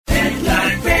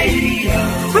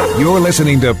You're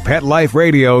listening to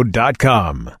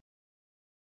PetLifeRadio.com.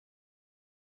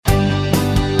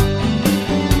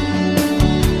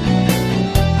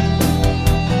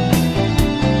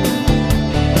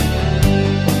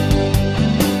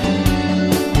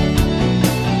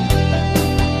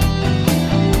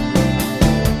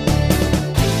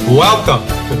 Welcome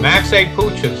to Max A.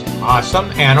 Pooch's Awesome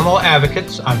Animal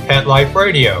Advocates on Pet Life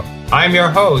Radio. I'm your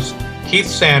host, Keith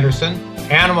Sanderson,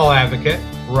 animal advocate,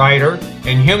 writer,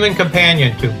 and human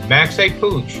companion to Max A.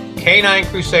 Pooch, canine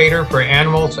crusader for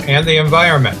animals and the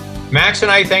environment. Max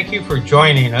and I thank you for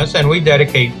joining us, and we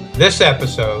dedicate this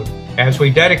episode, as we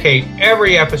dedicate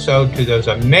every episode, to those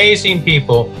amazing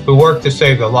people who work to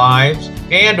save the lives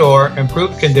and/or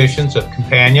improve conditions of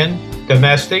companion,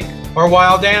 domestic, or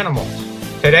wild animals.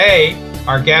 Today,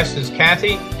 our guest is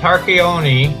Kathy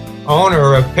Tarchioni,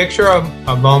 owner of Picture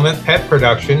a Moment Pet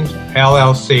Productions,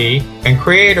 LLC, and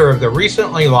creator of the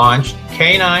recently launched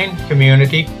Canine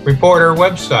Community Reporter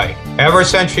website. Ever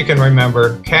since she can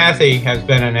remember, Kathy has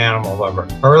been an animal lover.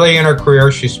 Early in her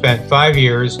career, she spent 5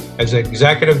 years as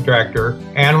executive director,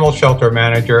 animal shelter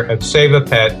manager at Save a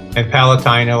Pet in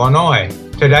Palatine, Illinois.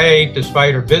 Today,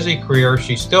 despite her busy career,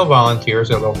 she still volunteers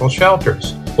at local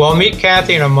shelters. We'll meet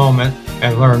Kathy in a moment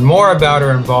and learn more about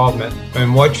her involvement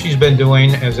and what she's been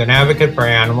doing as an advocate for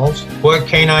animals, what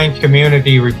Canine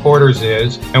Community Reporters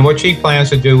is, and what she plans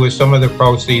to do with some of the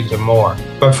proceeds and more.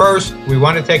 But first, we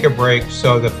want to take a break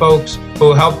so the folks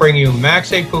who help bring you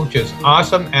Max A. Pooch's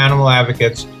Awesome Animal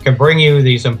Advocates can bring you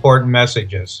these important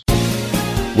messages.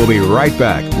 We'll be right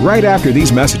back, right after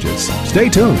these messages. Stay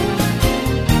tuned.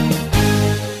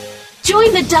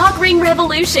 Join the Dog Ring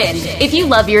Revolution. If you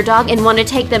love your dog and want to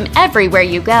take them everywhere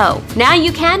you go, now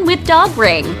you can with Dog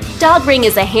Ring. Dog Ring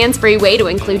is a hands-free way to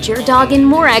include your dog in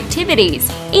more activities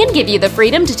and give you the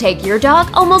freedom to take your dog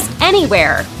almost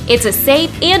anywhere. It's a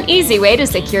safe and easy way to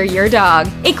secure your dog.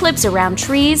 It clips around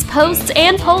trees, posts,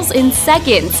 and poles in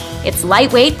seconds. It's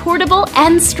lightweight, portable,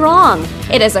 and strong.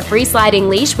 It has a free sliding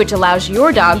leash which allows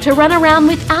your dog to run around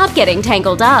without getting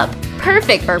tangled up.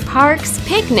 Perfect for parks,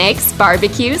 picnics,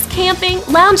 barbecues, camping,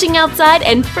 lounging outside,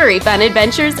 and furry fun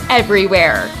adventures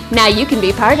everywhere. Now you can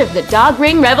be part of the Dog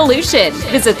Ring Revolution.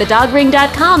 Visit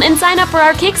thedogring.com and sign up for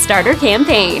our Kickstarter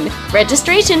campaign.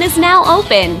 Registration is now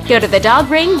open. Go to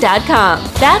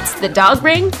thedogring.com. That's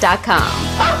thedogring.com.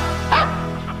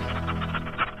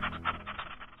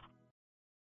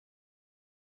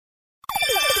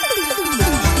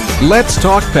 Let's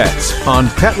Talk Pets on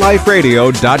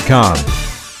PetLifeRadio.com.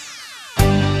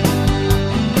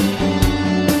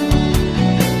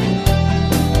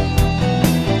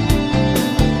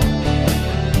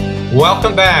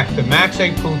 Welcome back to Max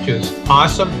A. Pooch's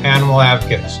Awesome Animal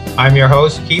Advocates. I'm your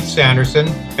host, Keith Sanderson,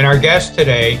 and our guest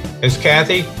today is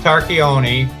Kathy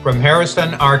Tarchioni from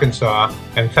Harrison, Arkansas,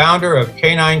 and founder of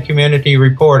Canine Community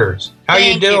Reporters. How are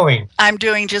you doing? I'm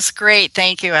doing just great,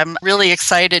 thank you. I'm really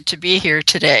excited to be here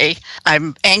today.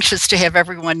 I'm anxious to have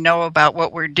everyone know about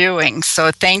what we're doing,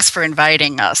 so thanks for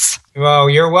inviting us. Well,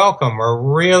 you're welcome. We're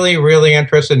really, really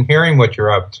interested in hearing what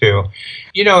you're up to.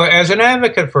 You know, as an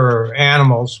advocate for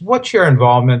animals, what's your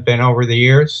involvement been over the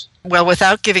years? Well,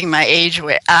 without giving my age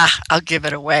away, I'll give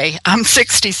it away. I'm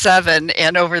 67,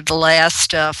 and over the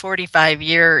last 45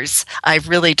 years, I've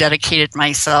really dedicated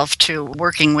myself to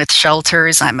working with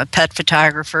shelters. I'm a pet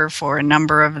photographer for a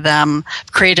number of them,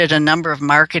 created a number of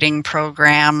marketing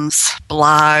programs,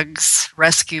 blogs,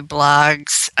 rescue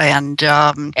blogs, and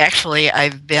actually I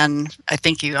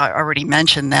think you already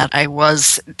mentioned that, I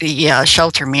was the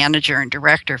shelter manager and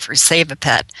director for Save a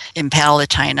Pet in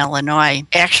Palatine, Illinois.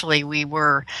 Actually, we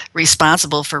were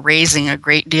responsible for raising a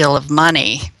great deal of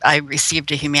money. I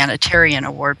received a humanitarian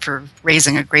award for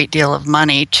raising a great deal of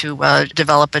money to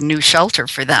develop a new shelter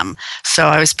for them. So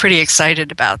I was pretty excited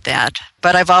about that.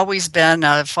 But I've always been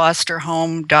a foster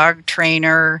home dog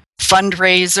trainer,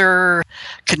 fundraiser,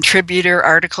 contributor,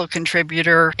 article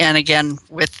contributor, and again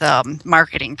with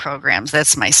marketing programs.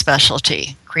 That's my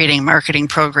specialty, creating marketing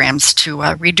programs to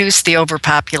reduce the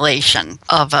overpopulation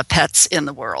of pets in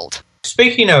the world.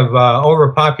 Speaking of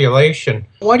overpopulation,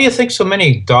 why do you think so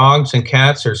many dogs and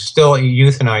cats are still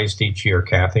euthanized each year,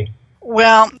 Kathy?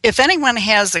 Well, if anyone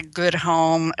has a good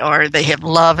home or they have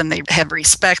love and they have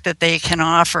respect that they can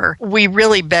offer, we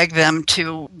really beg them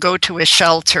to go to a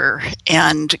shelter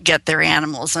and get their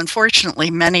animals.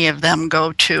 Unfortunately, many of them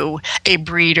go to a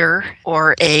breeder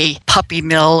or a puppy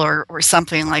mill or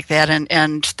something like that.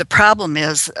 And the problem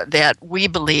is that we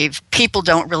believe people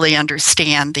don't really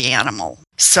understand the animal.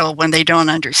 So when they don't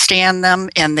understand them,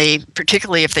 and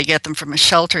particularly if they get them from a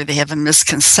shelter, they have a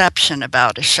misconception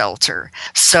about a shelter.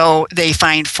 So they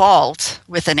find fault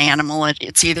with an animal, and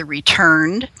it's either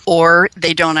returned or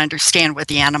they don't understand what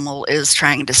the animal is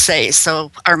trying to say.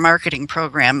 So our marketing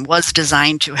program was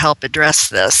designed to help address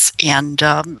this and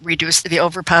reduce the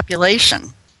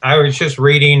overpopulation. I was just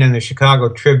reading in the Chicago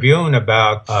Tribune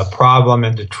about a problem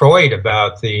in Detroit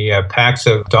about the packs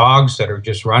of dogs that are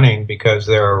just running because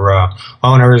their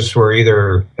owners were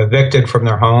either evicted from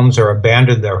their homes or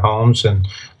abandoned their homes and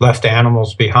left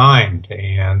animals behind.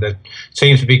 And it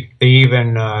seems to be they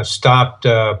even stopped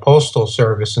postal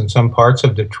service in some parts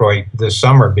of Detroit this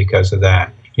summer because of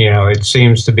that. It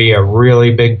seems to be a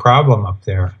really big problem up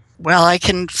there. Well, I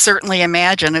can certainly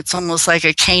imagine it's almost like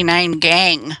a canine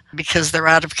gang because they're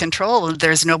out of control.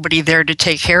 There's nobody there to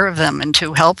take care of them and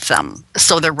to help them.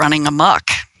 So they're running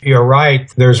amok. You're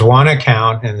right. There's one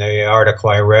account in the article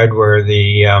I read where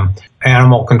the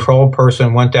animal control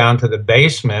person went down to the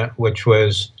basement, which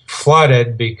was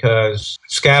flooded because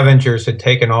scavengers had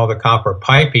taken all the copper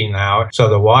piping out. So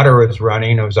the water was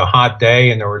running. It was a hot day,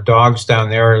 and there were dogs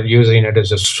down there using it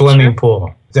as a swimming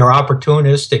pool. They're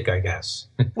opportunistic, I guess.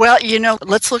 Well,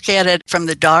 let's look at it from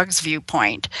the dog's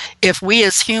viewpoint. If we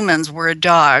as humans were a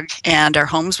dog and our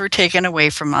homes were taken away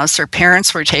from us, our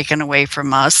parents were taken away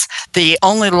from us, the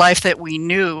only life that we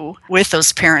knew with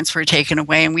those parents were taken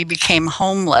away and we became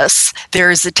homeless,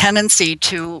 there is a tendency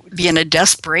to be in a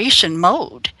desperation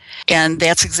mode. And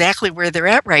that's exactly where they're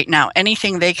at right now.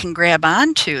 Anything they can grab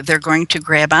onto, they're going to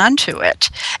grab onto it.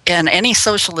 And any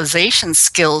socialization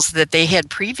skills that they had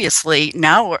previously,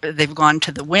 now they've gone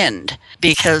to the wind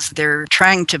because they're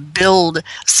trying to build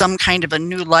some kind of a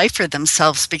new life for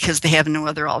themselves because they have no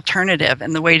other alternative.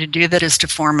 And the way to do that is to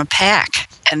form a pack.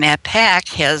 And that pack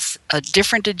has a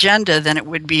different agenda than it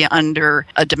would be under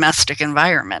a domestic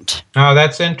environment. Oh,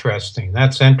 that's interesting.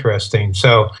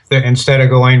 So instead of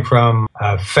going from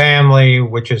family,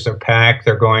 which is their pack,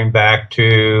 they're going back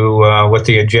to what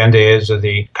the agenda is of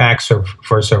the packs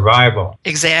for survival.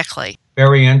 Exactly.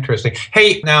 Very interesting.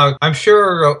 Hey, now, I'm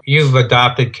sure you've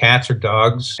adopted cats or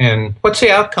dogs, and what's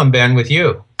the outcome been with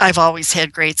you? I've always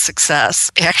had great success.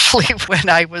 Actually, when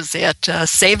I was at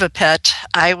Save a Pet,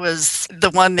 I was the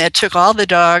one that took all the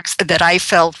dogs that I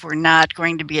felt were not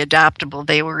going to be adoptable.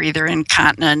 They were either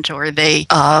incontinent or they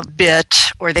bit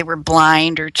or they were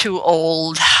blind or too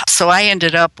old. So I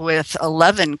ended up with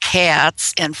 11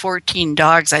 cats and 14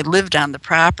 dogs. I lived on the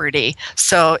property.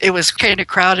 So it was kind of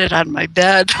crowded on my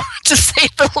bed, to say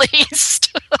the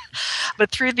least. But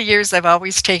through the years, I've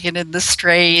always taken in the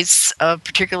strays,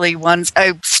 particularly ones.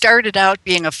 I started out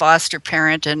being a foster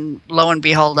parent, and lo and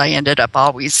behold, I ended up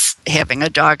always having a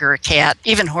dog or a cat,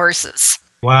 even horses.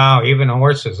 Wow, even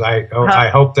horses. I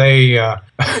hope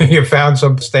you found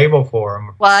some stable for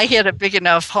them. Well, I had a big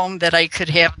enough home that I could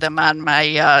have them on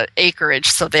my acreage,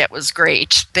 so that was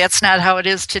great. That's not how it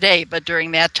is today, but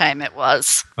during that time it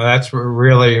was. Well, that's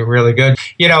really, really good.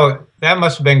 That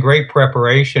must have been great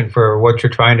preparation for what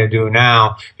you're trying to do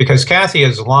now, because Kathy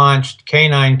has launched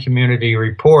Canine Community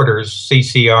Reporters,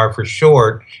 CCR for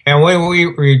short. And when we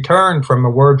return from a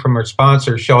word from our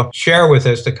sponsor, she'll share with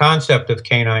us the concept of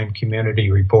Canine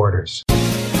Community Reporters.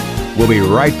 We'll be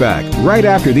right back, right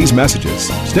after these messages.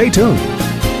 Stay tuned.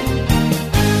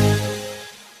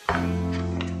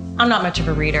 I'm not much of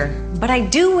a reader, but I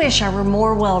do wish I were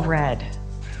more well-read.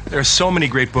 There are so many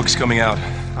great books coming out.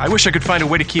 I wish I could find a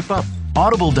way to keep up.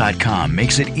 Audible.com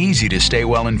makes it easy to stay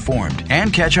well-informed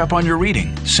and catch up on your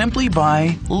reading simply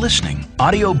by listening.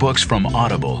 Audiobooks from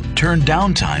Audible turn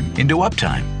downtime into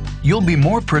uptime. You'll be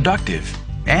more productive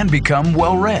and become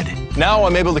well-read. Now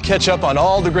I'm able to catch up on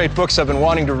all the great books I've been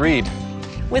wanting to read.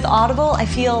 With Audible, I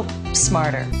feel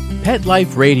smarter. Pet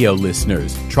Life Radio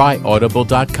listeners, try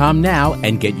Audible.com now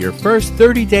and get your first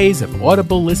 30 days of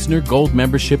Audible Listener Gold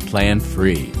membership plan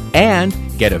free. And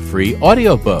get a free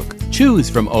audiobook. Choose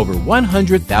from over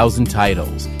 100,000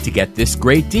 titles. To get this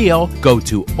great deal, go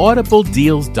to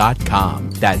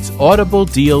audibledeals.com. That's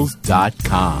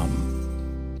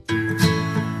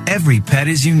audibledeals.com. Every pet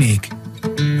is unique.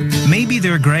 Maybe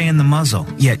they're gray in the muzzle,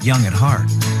 yet young at heart.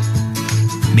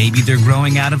 Maybe they're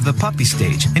growing out of the puppy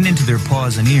stage and into their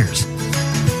paws and ears.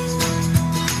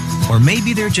 Or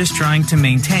maybe they're just trying to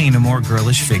maintain a more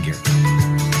girlish figure.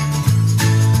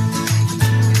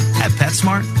 At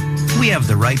PetSmart, we have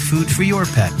the right food for your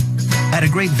pet at a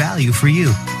great value for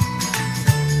you.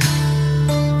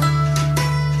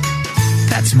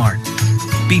 PetSmart.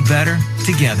 Be better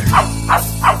together.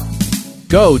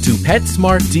 Go to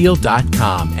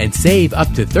PetSmartDeal.com and save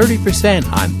up to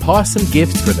 30% on awesome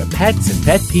gifts for the pets and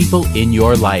pet people in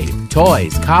your life.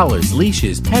 toys, collars,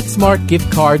 leashes, PetSmart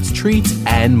gift cards, treats,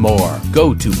 and more.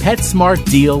 Go to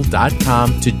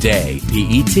PetSmartDeal.com today.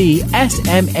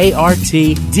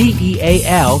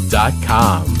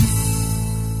 PetSmartDeal.com.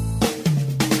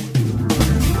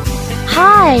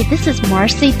 Hi, this is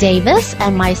Marcy Davis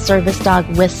and my service dog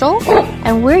Whistle,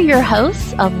 and we're your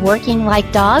hosts of Working Like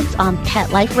Dogs on Pet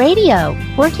Life Radio.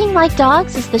 Working Like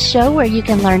Dogs is the show where you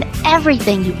can learn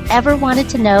everything you ever wanted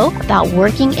to know about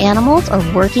working animals or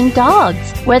working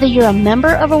dogs. Whether you're a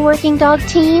member of a working dog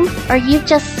team or you've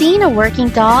just seen a working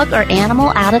dog or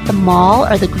animal out at the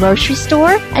mall or the grocery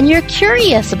store and you're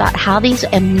curious about how these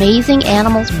amazing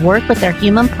animals work with their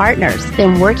human partners,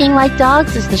 then Working Like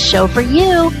Dogs is the show for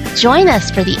you. Join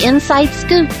us for the inside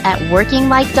scoop at Working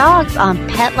Like Dogs on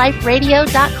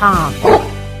PetLifeRadio.com.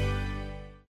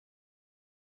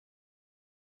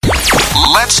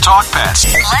 Let's talk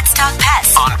pets. Let's talk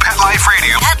pets On Pet Life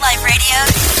Radio. Pet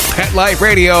Life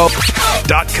Radio.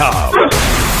 PetLifeRadio.com.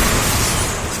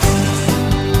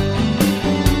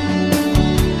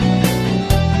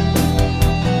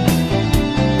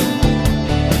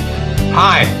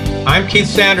 Hi, I'm Keith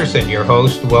Sanderson, your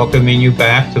host, welcoming you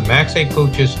back to Max A.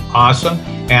 Pooch's Awesome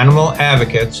Animal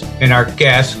Advocates, and our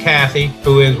guest, Kathy,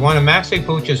 who is one of Max A.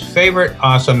 Pooch's favorite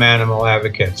awesome animal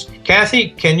advocates. Kathy,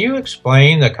 can you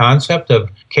explain the concept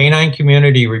of canine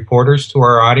community reporters to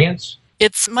our audience?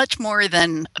 It's much more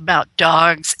than about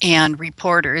dogs and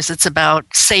reporters. It's about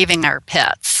saving our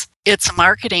pets. It's a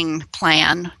marketing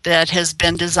plan that has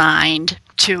been designed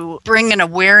to bring an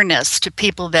awareness to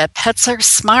people that pets are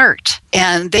smart.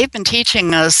 And they've been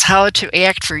teaching us how to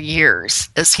act for years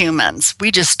as humans.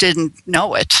 We just didn't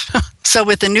know it. So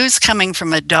with the news coming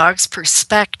from a dog's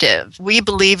perspective, we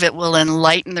believe it will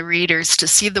enlighten the readers to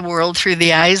see the world through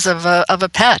the eyes of a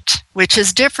pet, which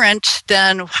is different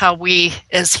than how we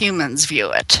as humans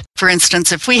view it. For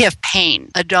instance, if we have pain,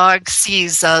 a dog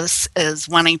sees us as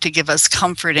wanting to give us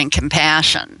comfort and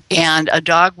compassion, and a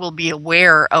dog will be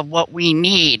aware of what we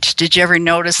need. Did you ever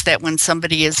notice that when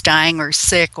somebody is dying or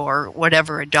sick or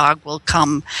whatever, a dog will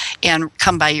come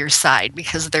by your side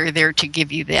because they're there to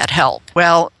give you that help?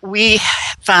 Well, we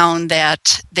found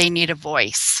that they need a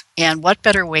voice. And what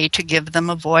better way to give them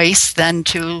a voice than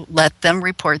to let them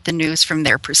report the news from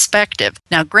their perspective?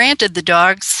 Now, granted, the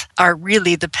dogs are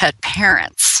really the pet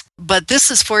parents, but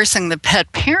this is forcing the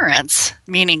pet parents,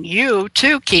 meaning you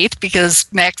too, Keith, because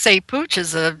Max A. Pooch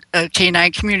is a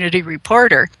canine community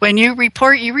reporter. When you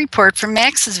report from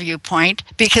Max's viewpoint,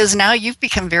 because now you've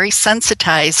become very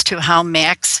sensitized to how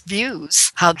Max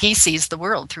views, how he sees the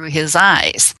world through his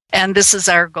eyes. And this is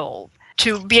our goal,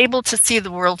 to be able to see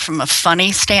the world from a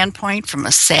funny standpoint, from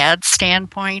a sad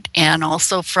standpoint, and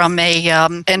also from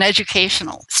an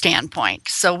educational standpoint.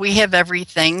 So we have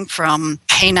everything from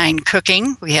canine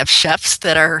cooking. We have chefs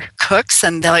that are cooks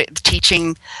and they're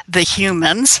teaching the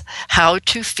humans how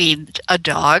to feed a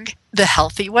dog the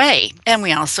healthy way. And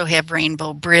we also have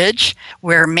Rainbow Bridge,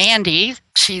 where Mandy,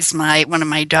 she's one of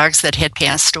my dogs that had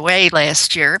passed away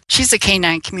last year. She's a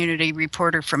canine community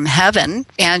reporter from heaven,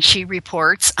 and she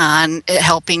reports on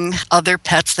helping other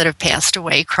pets that have passed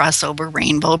away cross over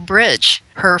Rainbow Bridge.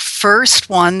 Her first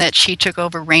one that she took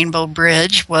over Rainbow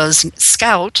Bridge was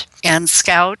Scout, and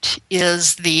Scout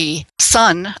is the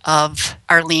son of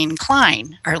Arlene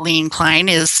Klein. Arlene Klein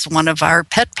is one of our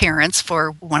pet parents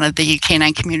for one of the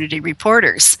canine community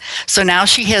reporters. So now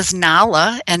she has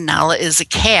Nala, and Nala is a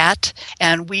cat,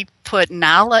 and we put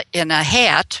Nala in a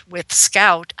hat with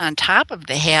Scout on top of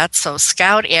the hat, so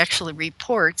Scout actually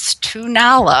reports to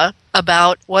Nala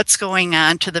about what's going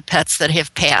on to the pets that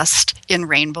have passed in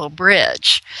Rainbow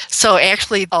Bridge. So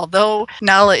actually, although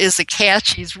Nala is a cat,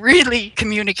 she's really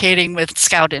communicating with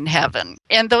Scout in heaven.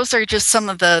 And those are just some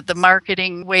of the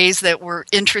marketing ways that we're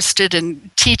interested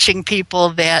in teaching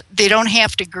people that they don't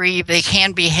have to grieve, they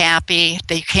can be happy,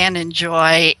 they can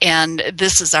enjoy, and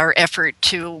this is our effort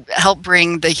to help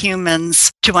bring the humans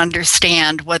to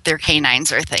understand what their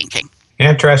canines are thinking.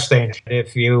 Interesting.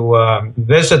 If you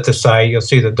visit the site, you'll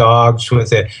see the dogs with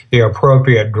the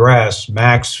appropriate dress.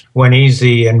 Max, when he's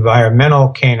the environmental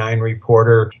canine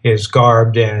reporter, is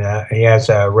garbed in, he has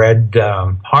a red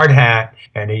hard hat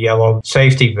and a yellow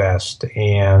safety vest.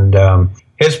 And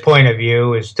his point of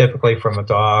view is typically from a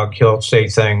dog. He'll say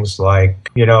things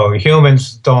like,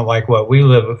 humans don't like what we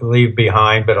leave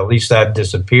behind, but at least that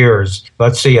disappears.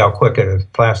 Let's see how quick a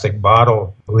plastic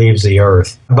bottle leaves the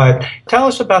earth. But tell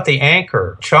us about the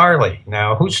anchor, Charlie.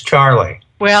 Now, who's Charlie?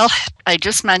 Well, I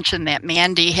just mentioned that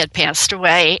Mandy had passed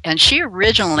away, and she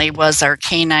originally was our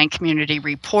canine community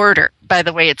reporter. By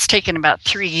the way, it's taken about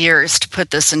 3 years to put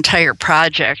this entire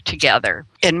project together.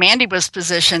 And Mandy was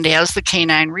positioned as the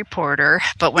canine reporter,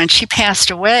 but when she passed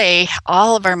away,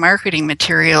 all of our marketing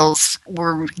materials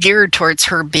were geared towards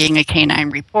her being a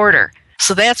canine reporter.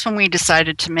 So that's when we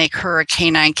decided to make her a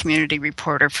canine community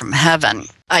reporter from heaven.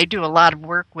 I do a lot of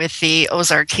work with the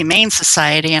Ozark Humane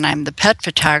Society, and I'm the pet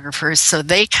photographer, so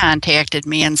they contacted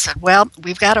me and said, well,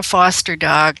 we've got a foster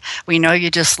dog. We know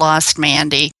you just lost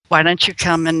Mandy. Why don't you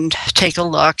come and take a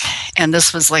look? And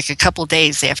this was like a couple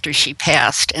days after she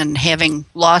passed. And having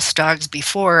lost dogs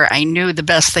before, I knew the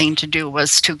best thing to do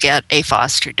was to get a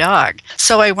foster dog.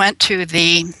 So I went to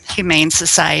the Humane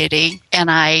Society,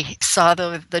 and I saw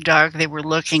the dog they were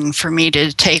looking for me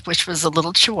to take, which was a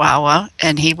little Chihuahua,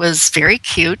 and he was very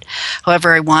cute.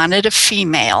 However, I wanted a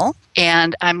female.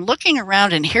 And I'm looking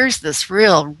around, and here's this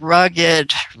real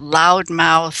rugged,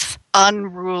 loudmouth,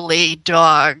 unruly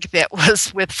dog that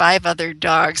was with 5 other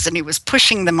dogs, and he was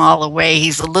pushing them all away.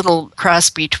 He's a little cross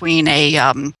between a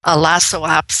Lhasa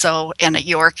Apso and a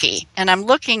Yorkie. And I'm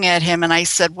looking at him, and I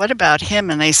said, what about him?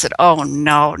 And they said, oh,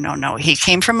 no. He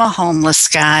came from a homeless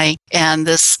guy, and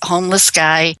this homeless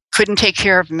guy couldn't take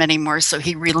care of him anymore, so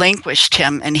he relinquished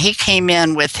him, and he came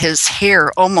in with his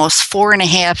hair almost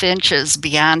 4.5 inches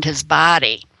beyond his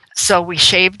body. So we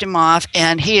shaved him off,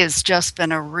 and he has just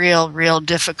been a real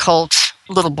difficult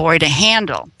little boy to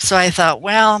handle. So I thought,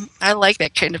 well, I like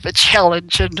that kind of a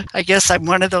challenge, and I guess I'm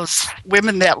one of those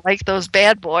women that like those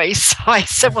bad boys. So I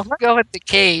said, well, let's go in the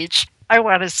cage. I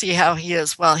want to see how he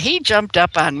is. Well, he jumped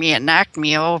up on me and knocked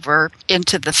me over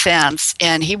into the fence,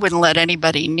 and he wouldn't let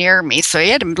anybody near me. So he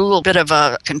had a little bit of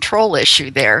a control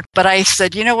issue there. But I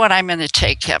said, you know what, I'm going to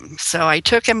take him. So I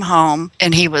took him home,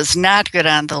 and he was not good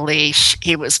on the leash.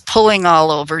 He was pulling all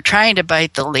over, trying to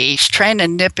bite the leash, trying to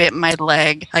nip at my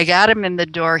leg. I got him in the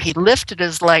door. He lifted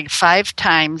his leg 5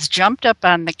 times, jumped up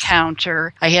on the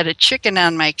counter. I had a chicken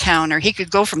on my counter. He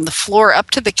could go from the floor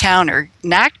up to the counter,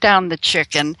 knock down the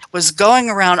chicken, was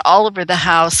going around all over the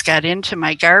house, got into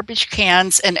my garbage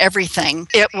cans and everything.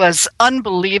 It was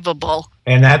unbelievable.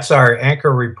 And that's our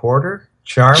anchor reporter,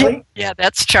 Charlie? Yeah,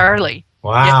 that's Charlie.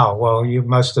 Wow. Yeah. Well, you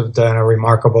must have done a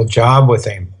remarkable job with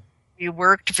him. We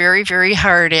worked very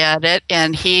hard at it,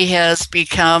 and he has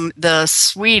become the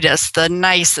sweetest, the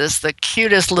nicest, the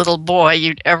cutest little boy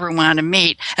you'd ever want to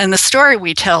meet. And the story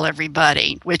we tell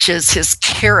everybody, which is his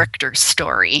character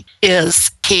story, is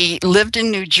he lived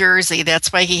in New Jersey.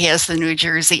 That's why he has the New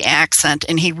Jersey accent,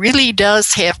 and he really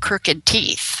does have crooked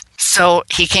teeth. So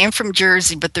he came from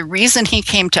Jersey, but the reason he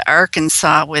came to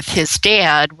Arkansas with his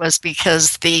dad was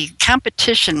because the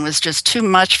competition was just too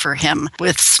much for him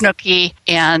with Snooki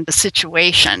and the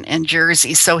situation in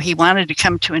Jersey. So he wanted to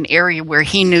come to an area where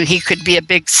he knew he could be a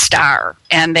big star.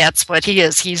 And that's what he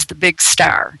is. He's the big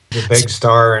star. The big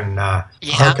star in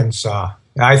Arkansas.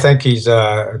 I think he's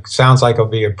sounds like he'll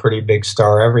be a pretty big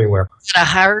star everywhere. A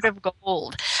heart of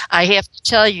gold. I have to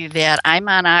tell you that I'm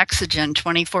on oxygen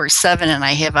 24/7, and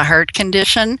I have a heart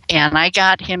condition, and I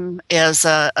got him as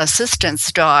a assistance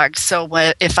dog. So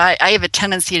if I have a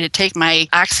tendency to take my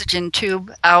oxygen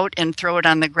tube out and throw it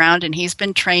on the ground, and he's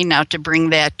been trained now to bring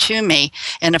that to me.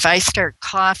 And if I start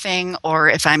coughing or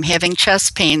if I'm having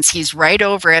chest pains, he's right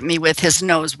over at me with his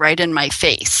nose right in my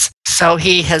face. So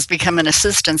he has become an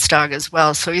assistance dog as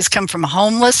well. So he's come from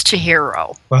homeless to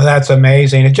hero. Well, that's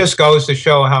amazing. It just goes to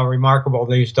show how remarkable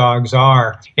these dogs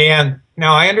are. And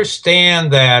now I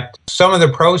understand that some of the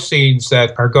proceeds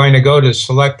that are going to go to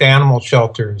select animal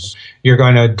shelters, you're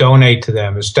going to donate to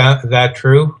them. Is that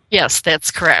true? Yes,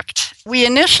 that's correct. We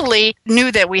initially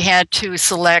knew that we had to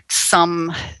select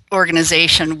some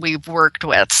organization we've worked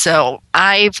with. So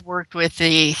I've worked with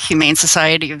the Humane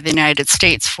Society of the United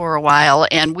States for a while,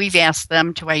 and we've asked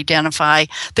them to identify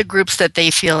the groups that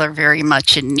they feel are very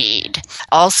much in need.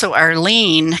 Also,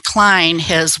 Arlene Klein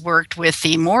has worked with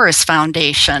the Morris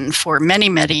Foundation for many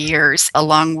years,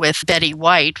 along with Betty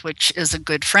White, which is a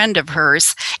good friend of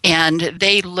hers, and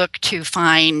they look to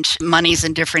find monies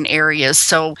in different areas.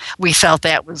 So we felt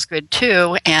that was good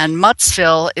too. And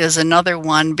Muttsville is another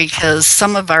one because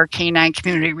some of our canine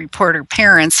community reporter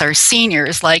parents are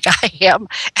seniors like I am,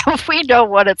 and we know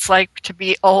what it's like to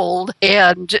be old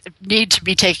and need to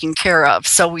be taken care of.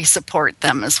 So we support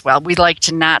them as well. We like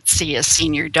to not see a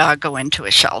senior dog go into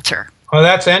a shelter. Well,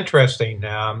 that's interesting.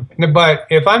 But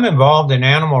if I'm involved in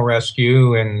animal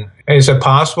rescue, and is it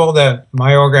possible that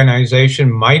my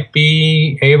organization might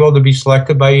be able to be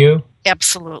selected by you?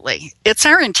 Absolutely. It's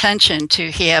our intention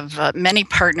to have many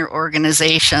partner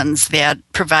organizations that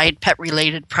provide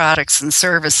pet-related products and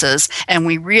services, and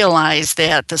we realize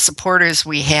that the supporters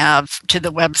we have to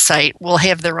the website will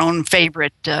have their own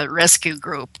favorite rescue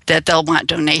group that they'll want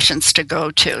donations to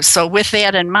go to. So with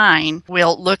that in mind,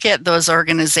 we'll look at those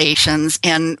organizations,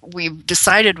 and we've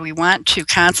decided we want to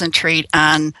concentrate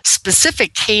on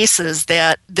specific cases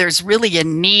that there's really a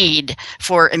need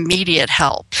for immediate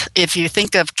help. If you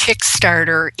think of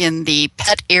Kickstarter in the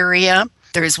pet area,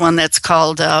 there's one that's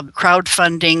called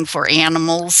Crowdfunding for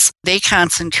Animals. They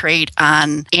concentrate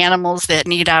on animals that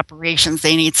need operations.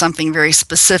 They need something very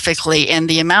specifically, and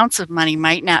the amounts of money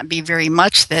might not be very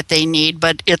much that they need,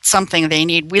 but it's something they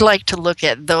need. We like to look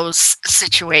at those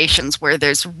situations where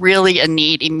there's really a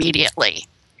need immediately.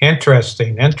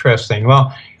 Interesting.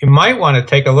 Well, you might want to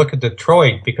take a look at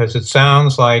Detroit, because it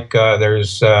sounds like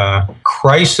there's a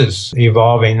crisis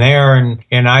evolving there. And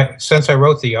since I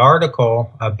wrote the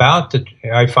article about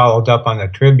I followed up on the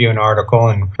Tribune article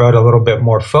and wrote a little bit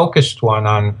more focused one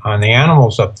on the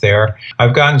animals up there.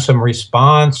 I've gotten some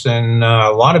response, and a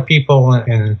lot of people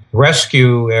in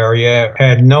rescue area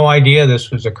had no idea this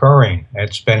was occurring.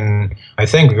 It's been, I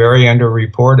think, very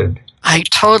underreported. I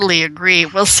totally agree.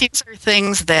 Well, these are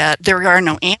things that there are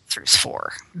no answers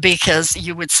for, because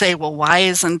you would say, well, why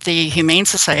isn't the Humane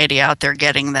Society out there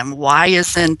getting them? Why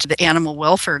isn't the animal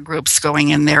welfare groups going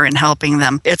in there and helping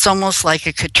them? It's almost like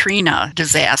a Katrina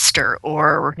disaster,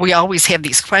 or we always have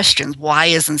these questions. Why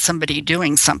isn't somebody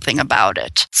doing something about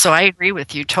it? So I agree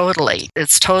with you totally.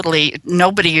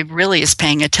 Nobody really is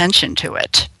paying attention to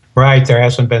it. Right, there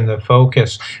hasn't been the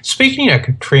focus. Speaking of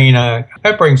Katrina,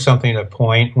 that brings something to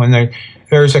point. When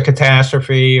there's a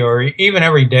catastrophe, or even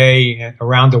every day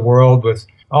around the world with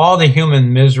all the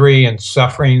human misery and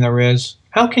suffering there is,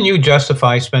 how can you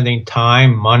justify spending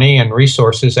time, money, and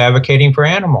resources advocating for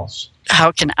animals?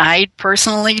 How can I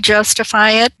personally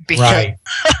justify it? Right.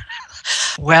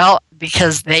 Well,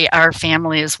 because they are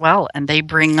family as well, and they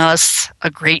bring us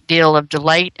a great deal of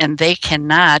delight, and they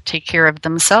cannot take care of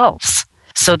themselves.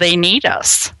 So they need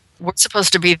us. We're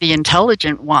supposed to be the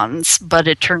intelligent ones, but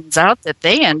it turns out that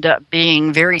they end up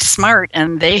being very smart,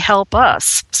 and they help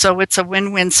us. So it's a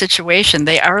win-win situation.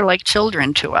 They are like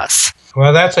children to us.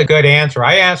 Well, that's a good answer.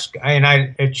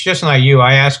 It's just not you.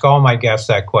 I ask all my guests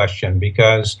that question,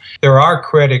 because there are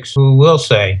critics who will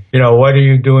say, what are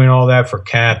you doing all that for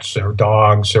cats or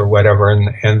dogs or whatever?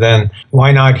 And then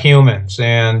why not humans?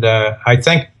 And I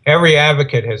think every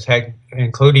advocate has had,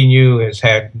 including you, has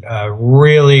had a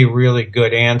really, really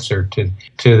good answer to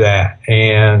that.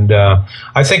 And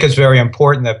I think it's very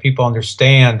important that people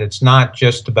understand it's not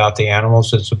just about the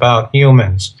animals, it's about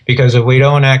humans. Because if we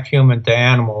don't act human to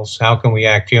animals, how can we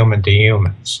act human to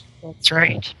humans? That's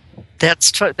right.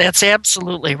 That's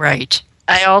absolutely right.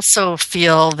 I also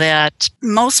feel that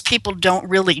most people don't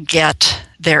really get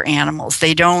their animals.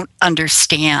 They don't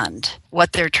understand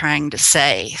what they're trying to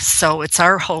say. So it's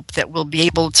our hope that we'll be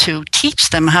able to teach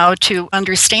them how to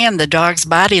understand the dog's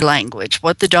body language,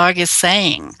 what the dog is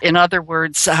saying. In other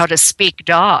words, how to speak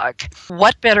dog.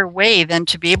 What better way than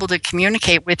to be able to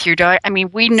communicate with your dog? I mean,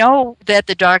 we know that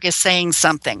the dog is saying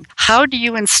something. How do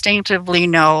you instinctively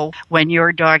know when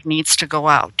your dog needs to go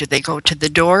out? Do they go to the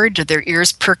door? Do their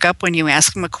ears perk up when you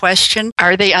ask them a question?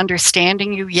 Are they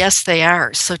understanding you? Yes, they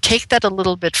are. So take that a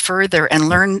little bit further and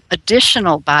learn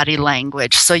additional body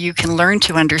language so you can learn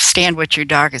to understand what your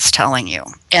dog is telling you.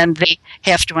 And they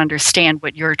have to understand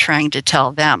what you're trying to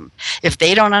tell them. If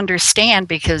they don't understand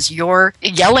because you're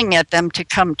yelling at them to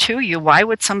come to you, why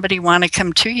would somebody want to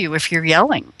come to you if you're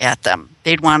yelling at them?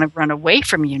 They'd want to run away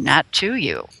from you, not to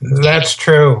you. That's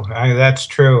true. That's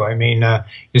true. I mean,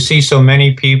 you see so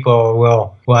many people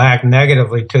will act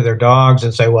negatively to their dogs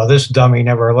and say, well, this dummy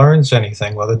never learns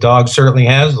anything. Well, the dog certainly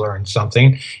has learned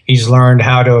something. He's learned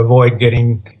how to avoid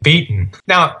getting beaten.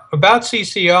 Now, about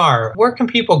CCR, where can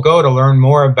people go to learn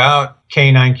more about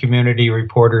Canine Community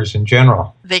Reporters in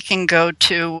general? They can go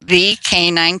to the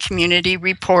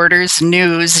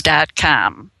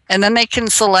CanineCommunityReportersNews.com. And then they can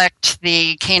select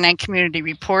the Canine Community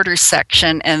Reporters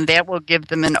section, and that will give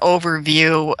them an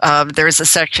overview of, there's a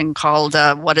section called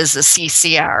what is a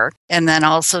CCR, and then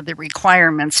also the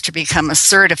requirements to become a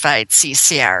certified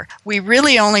CCR. We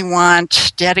really only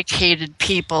want dedicated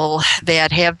people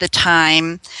that have the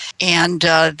time and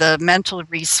the mental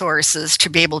resources to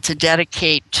be able to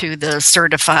dedicate to the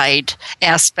certified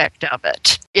aspect of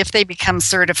it. If they become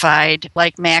certified,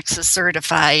 like Max is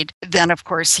certified, then of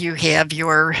course you have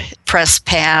your press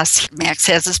pass. Max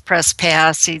has his press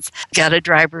pass. He's got a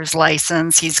driver's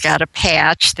license. He's got a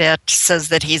patch that says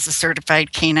that he's a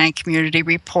certified canine community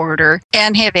reporter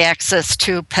and have access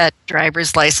to pet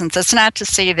driver's license. That's not to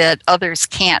say that others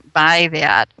can't buy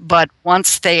that, but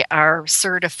once they are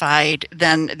certified,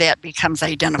 then that becomes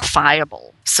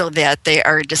identifiable so that they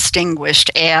are distinguished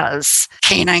as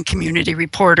canine community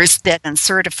reporters that have been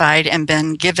certified and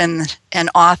been given and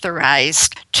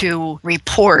authorized to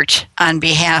report on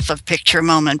behalf of Picture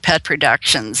Moment Pet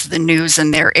Productions, the news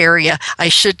in their area. I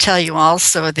should tell you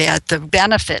also that the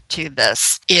benefit to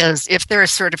this is if they're a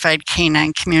certified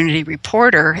canine community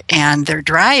reporter and they're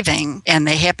driving and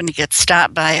they happen to get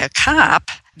stopped by a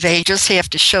cop, they just have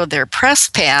to show their press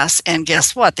pass, and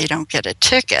guess what? They don't get a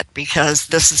ticket because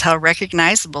this is how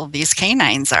recognizable these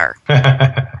canines are.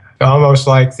 Almost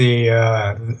like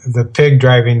the pig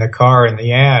driving the car in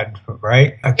the ad,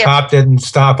 right? A cop didn't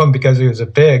stop him because he was a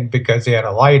pig, because he had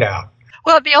a light out.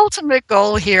 Well, the ultimate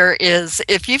goal here is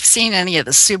if you've seen any of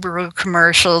the Subaru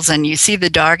commercials and you see the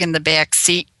dog in the back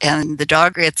seat and the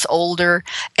dog gets older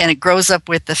and it grows up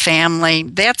with the family,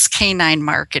 that's canine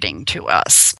marketing to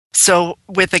us. So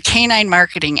with the canine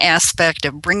marketing aspect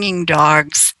of bringing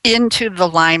dogs into the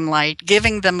limelight,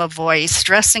 giving them a voice,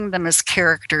 dressing them as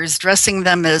characters, dressing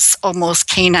them as almost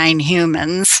canine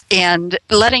humans, and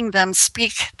letting them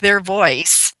speak their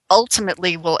voice,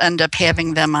 ultimately we'll end up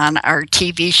having them on our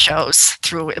TV shows,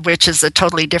 which is a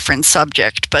totally different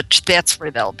subject, but that's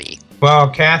where they'll be.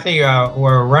 Well, Kathy,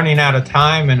 we're running out of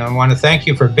time, and I want to thank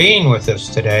you for being with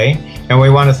us today. And we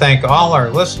want to thank all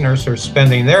our listeners for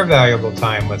spending their valuable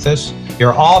time with us.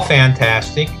 You're all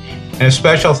fantastic. And a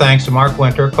special thanks to Mark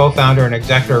Winter, co-founder and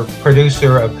executive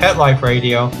producer of Pet Life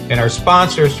Radio, and our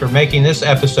sponsors for making this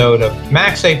episode of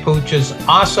Max A. Pooch's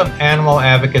Awesome Animal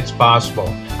Advocates possible.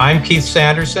 I'm Keith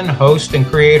Sanderson, host and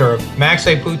creator of Max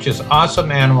A. Pooch's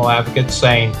Awesome Animal Advocates,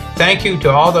 saying thank you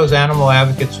to all those animal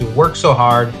advocates who work so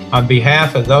hard on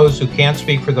behalf of those who can't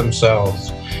speak for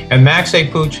themselves. And Max A.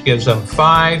 Pooch gives them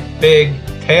 5 big,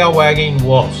 tail-wagging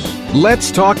wolves.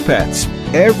 Let's Talk Pets,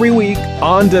 every week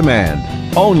on demand,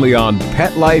 only on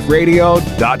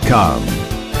PetLifeRadio.com.